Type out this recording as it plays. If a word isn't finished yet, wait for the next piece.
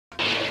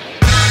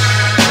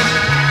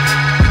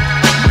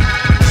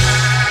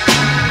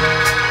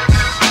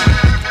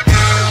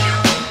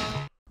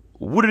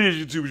What it is,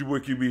 YouTube, it's your boy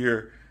QB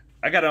here.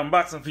 I got an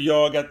unboxing for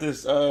y'all. I got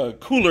this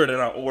cooler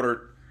that I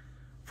ordered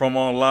from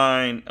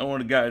online. I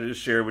want to just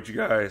share it with you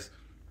guys.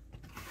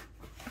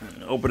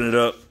 Open it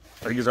up.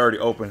 I think it's already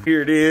open.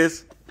 Here it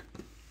is.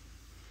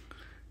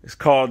 It's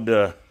called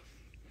the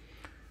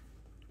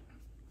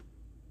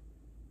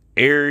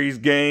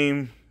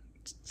AresGame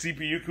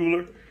Cpu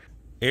Cooler.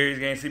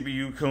 AresGame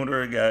Cpu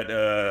Cooler got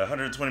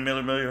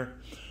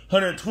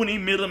 120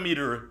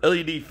 millimeter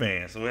LED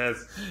fan. So it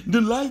has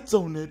the lights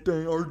on that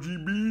thing,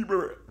 RGB.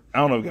 Bro. I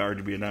don't know if it got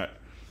RGB or not,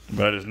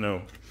 but I just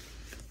know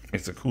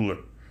it's a cooler.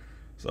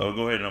 So I'll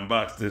go ahead and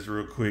unbox this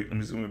real quick. Let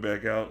me zoom it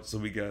back out so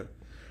we got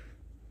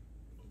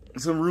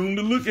some room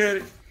to look at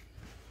it.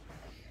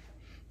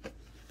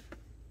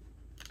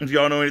 If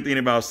y'all know anything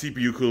about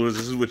CPU coolers,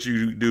 this is what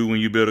you do when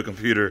you build a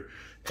computer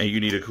and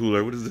you need a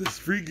cooler. What is this?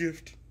 Free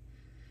gift.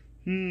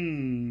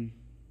 That's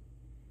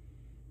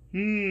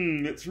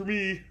for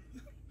me.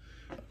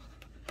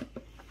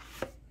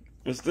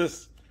 What's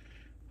this?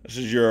 This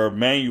is your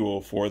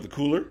manual for the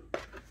cooler.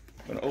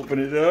 I'm gonna open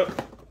it up.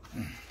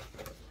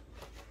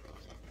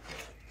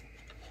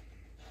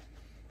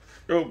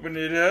 Open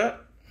it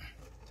up.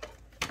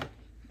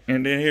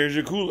 And then here's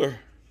your cooler.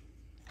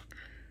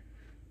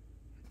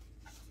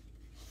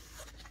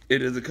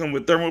 Does it come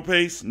with thermal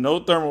paste? No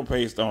thermal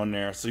paste on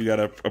there. So you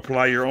gotta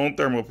apply your own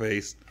thermal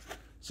paste.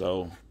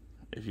 So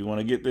if you want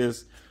to get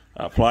this,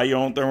 apply your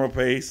own thermal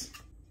paste.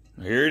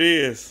 Here it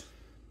is.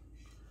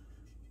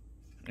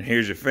 And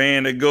here's your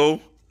fan to go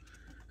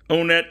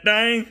on that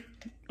thing,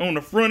 on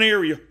the front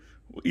area.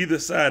 Either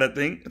side, I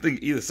think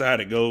either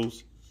side it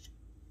goes.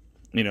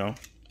 You know.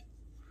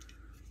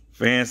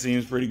 Fan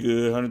seems pretty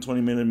good.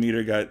 120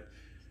 millimeter.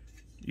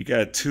 You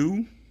got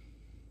two.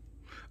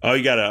 Oh,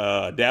 you got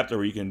a adapter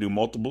where you can do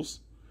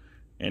multiples.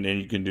 And then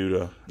you can do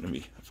the, let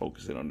me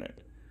focus it on that.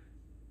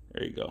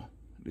 There you go.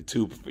 The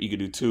two, you can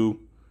do two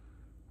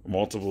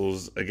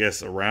multiples, I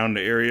guess, around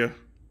the area.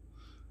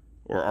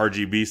 Or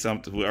RGB,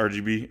 something with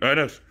RGB. Oh,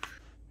 no.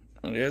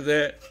 There's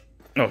that.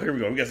 Oh, here we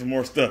go. We got some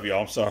more stuff,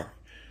 y'all. I'm sorry.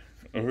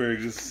 We're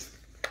just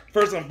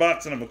first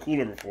unboxing of a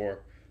cooler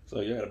before.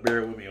 So you gotta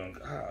bear with me on,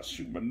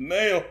 shoot my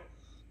nail.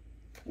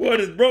 What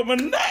is broke my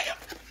nail?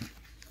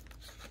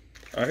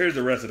 All right, here's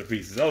the rest of the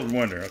pieces. I was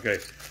wondering, okay.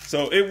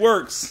 So it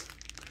works.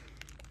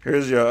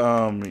 Here's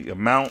your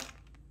mount.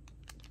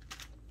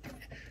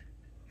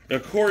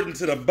 According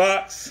to the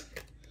box,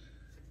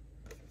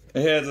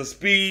 it has a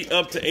speed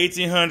up to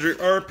 1800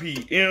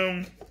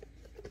 RPM.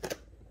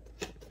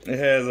 It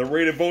has a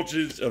rated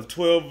voltage of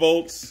 12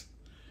 volts.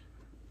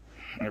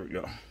 There we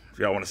go. If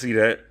y'all want to see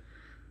that.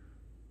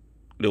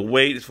 The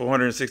weight is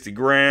 460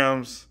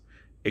 grams.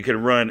 It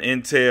can run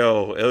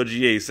Intel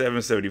LGA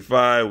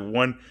 775,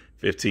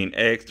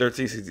 115X,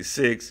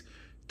 1366,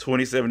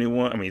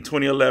 2011,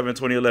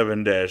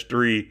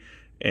 2011-3,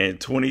 and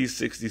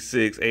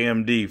 2066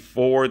 AMD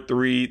 4,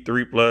 3,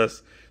 3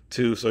 plus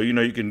 2. So you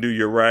know you can do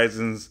your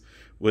Ryzen's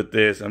with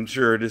this. I'm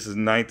sure this is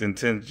 9th and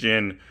 10th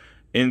gen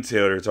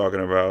Intel they're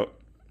talking about.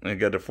 And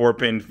got the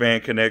 4-pin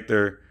fan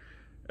connector.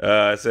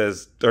 It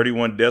says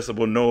 31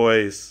 decibel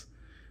noise.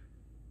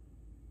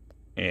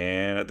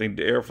 And I think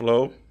the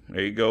airflow,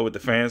 there you go, with the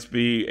fan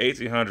speed,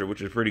 1800,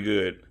 which is pretty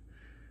good.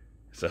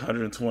 It's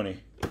 120.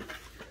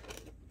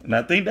 And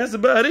I think that's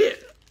about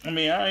it. I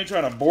mean, I ain't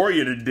trying to bore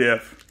you to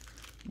death.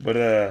 But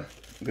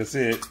that's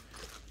it.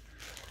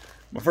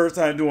 My first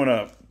time doing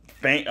a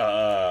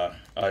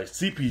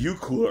CPU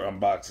cooler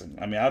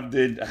unboxing. I mean,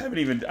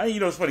 you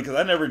know, it's funny because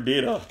I never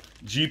did my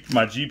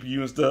GPU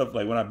and stuff.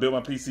 Like when I built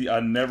my PC, I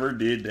never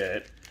did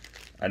that.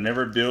 I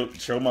never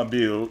show my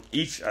build.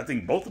 I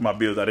think both of my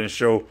builds I didn't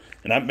show,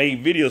 and I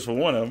made videos for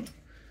one of them.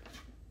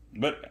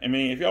 But I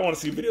mean, if y'all want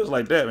to see videos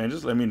like that, man,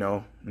 just let me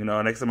know. You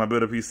know, next time I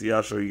build a PC,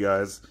 I'll show you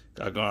guys.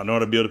 I know how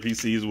to build a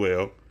PC as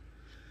well.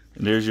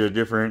 And there's your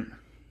different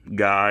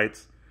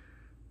guides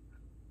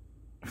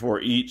for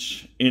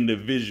each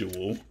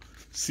individual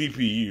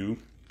CPU.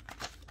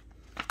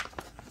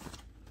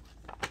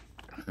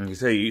 And you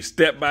say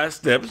step by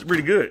step. It's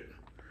pretty good.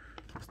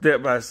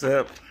 Step by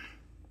step.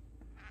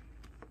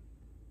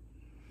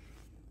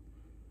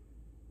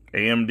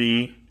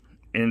 AMD,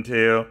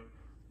 Intel.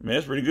 Man,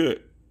 that's pretty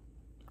good.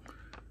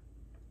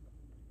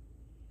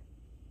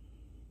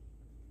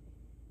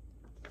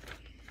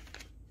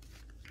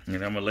 And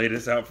I'm gonna lay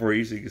this out for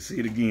you so you can see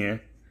it again.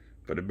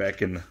 Put it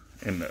back in the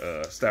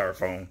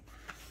styrofoam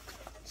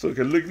so it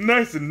can look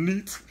nice and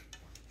neat.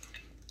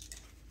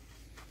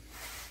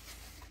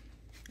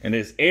 And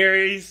it's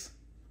AresGame,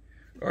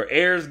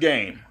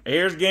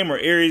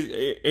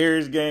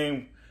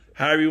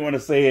 however you want to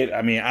say it.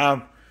 I mean,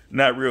 I'm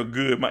not real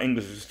good. My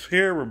English is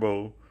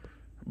terrible,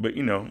 but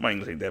you know, my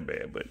English ain't that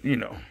bad. But you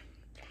know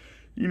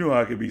how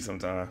it could be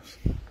sometimes.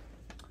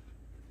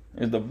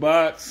 In the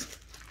box,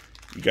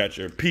 you got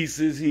your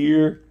pieces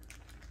here.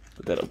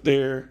 Put that up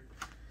there,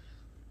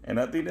 and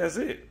I think that's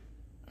it.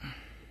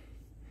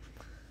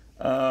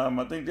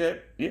 I think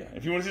that, yeah,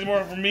 if you want to see some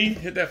more from me,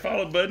 hit that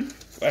follow button.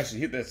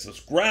 Actually, hit that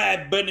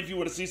subscribe button if you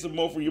want to see some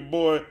more from your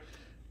boy.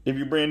 if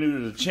you're brand new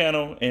to the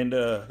channel, and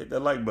hit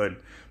that like button.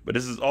 But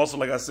this is also,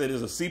 like I said,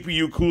 is a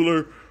CPU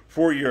cooler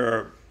for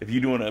your, if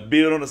you're doing a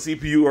build on a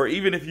CPU, or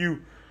even if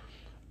you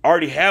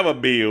already have a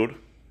build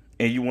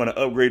and you want to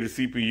upgrade the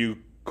CPU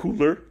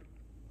cooler.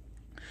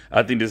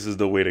 I think this is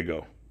the way to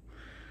go.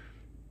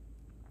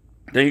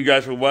 Thank you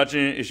guys for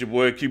watching. It's your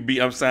boy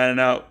QB. I'm signing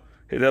out.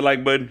 Hit that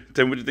like button.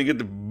 Tell me what you think at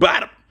the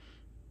bottom.